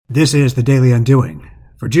This is the Daily Undoing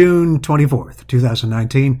for June 24th,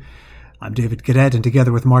 2019. I'm David Cadet, and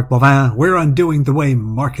together with Mark Bovin, we're undoing the way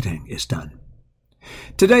marketing is done.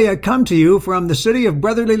 Today I come to you from the city of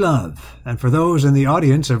brotherly love, and for those in the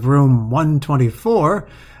audience of room 124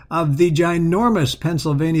 of the ginormous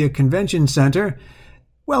Pennsylvania Convention Center,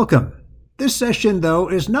 welcome. This session, though,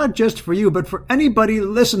 is not just for you, but for anybody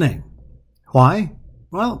listening. Why?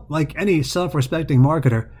 Well, like any self-respecting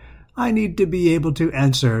marketer, I need to be able to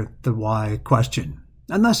answer the why question,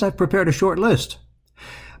 and thus I've prepared a short list.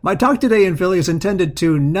 My talk today in Philly is intended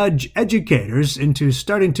to nudge educators into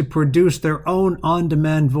starting to produce their own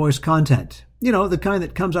on-demand voice content. You know, the kind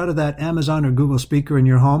that comes out of that Amazon or Google speaker in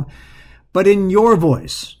your home, but in your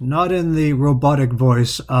voice, not in the robotic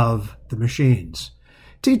voice of the machines.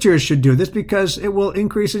 Teachers should do this because it will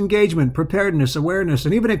increase engagement, preparedness, awareness,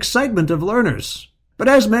 and even excitement of learners. But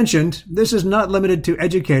as mentioned, this is not limited to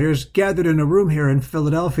educators gathered in a room here in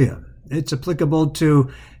Philadelphia. It's applicable to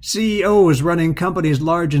CEOs running companies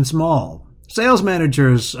large and small, sales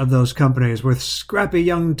managers of those companies with scrappy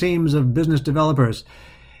young teams of business developers.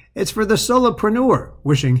 It's for the solopreneur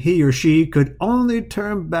wishing he or she could only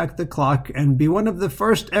turn back the clock and be one of the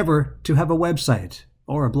first ever to have a website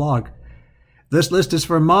or a blog. This list is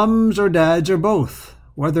for moms or dads or both.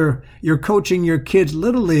 Whether you're coaching your kids'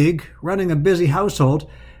 little league, running a busy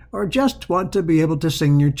household, or just want to be able to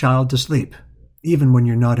sing your child to sleep, even when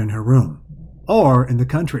you're not in her room, or in the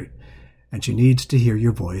country, and she needs to hear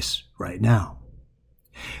your voice right now.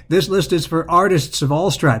 This list is for artists of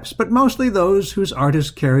all stripes, but mostly those whose art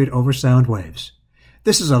is carried over sound waves.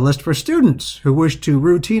 This is a list for students who wish to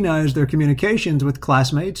routinize their communications with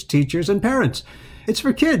classmates, teachers, and parents. It's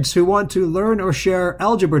for kids who want to learn or share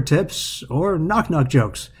algebra tips or knock-knock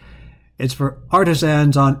jokes. It's for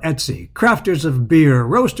artisans on Etsy, crafters of beer,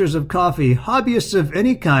 roasters of coffee, hobbyists of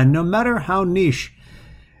any kind, no matter how niche.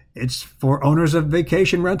 It's for owners of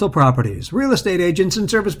vacation rental properties, real estate agents and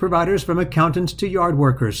service providers, from accountants to yard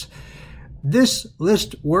workers. This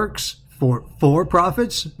list works for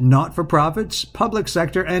for-profits, not-for-profits, public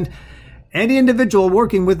sector, and any individual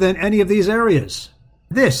working within any of these areas.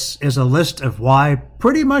 This is a list of why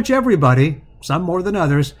pretty much everybody, some more than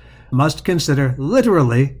others, must consider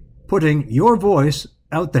literally putting your voice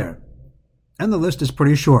out there. And the list is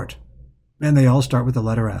pretty short, and they all start with the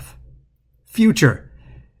letter F. Future.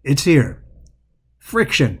 It's here.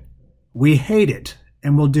 Friction. We hate it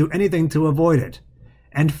and will do anything to avoid it.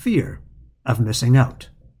 And fear of missing out,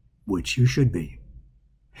 which you should be.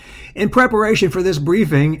 In preparation for this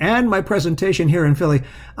briefing and my presentation here in Philly,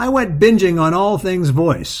 I went binging on all things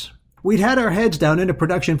voice. We'd had our heads down into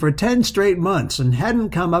production for 10 straight months and hadn't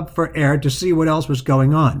come up for air to see what else was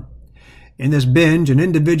going on. In this binge, an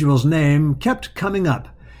individual's name kept coming up.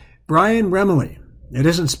 Brian Remily. It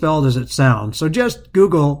isn't spelled as it sounds, so just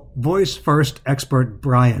Google Voice First Expert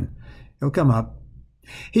Brian. He'll come up.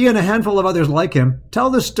 He and a handful of others like him tell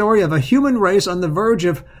the story of a human race on the verge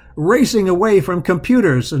of racing away from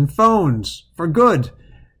computers and phones for good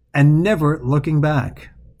and never looking back.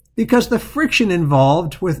 Because the friction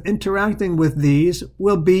involved with interacting with these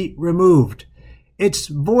will be removed. It's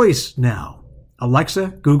voice now. Alexa,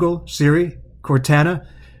 Google, Siri, Cortana.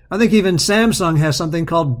 I think even Samsung has something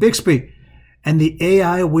called Bixby. And the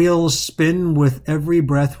AI wheels spin with every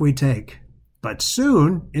breath we take. But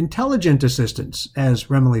soon, intelligent assistants, as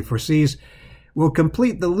Remily foresees, will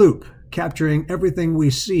complete the loop, capturing everything we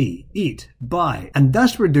see, eat, buy, and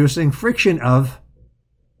thus reducing friction of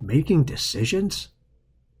making decisions?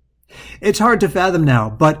 It's hard to fathom now,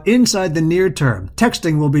 but inside the near term,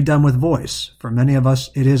 texting will be done with voice. For many of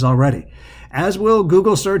us, it is already. As will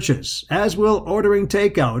Google searches, as will ordering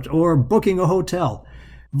takeout or booking a hotel.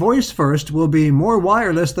 Voice first will be more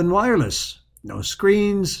wireless than wireless. No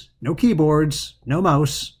screens, no keyboards, no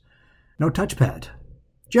mouse, no touchpad.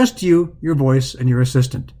 Just you, your voice, and your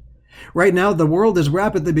assistant. Right now, the world is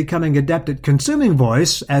rapidly becoming adept at consuming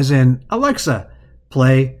voice, as in, Alexa,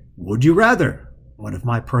 play Would You Rather, one of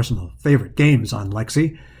my personal favorite games on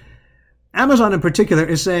Lexi. Amazon in particular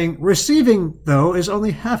is saying receiving, though, is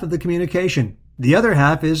only half of the communication. The other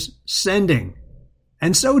half is sending.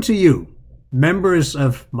 And so to you, members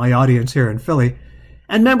of my audience here in Philly,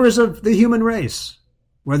 and members of the human race,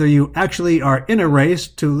 whether you actually are in a race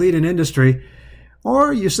to lead an industry,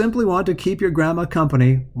 or you simply want to keep your grandma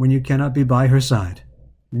company when you cannot be by her side.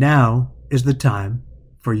 Now is the time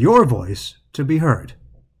for your voice to be heard.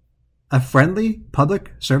 A friendly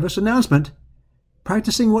public service announcement,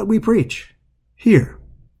 practicing what we preach, here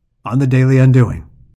on the Daily Undoing.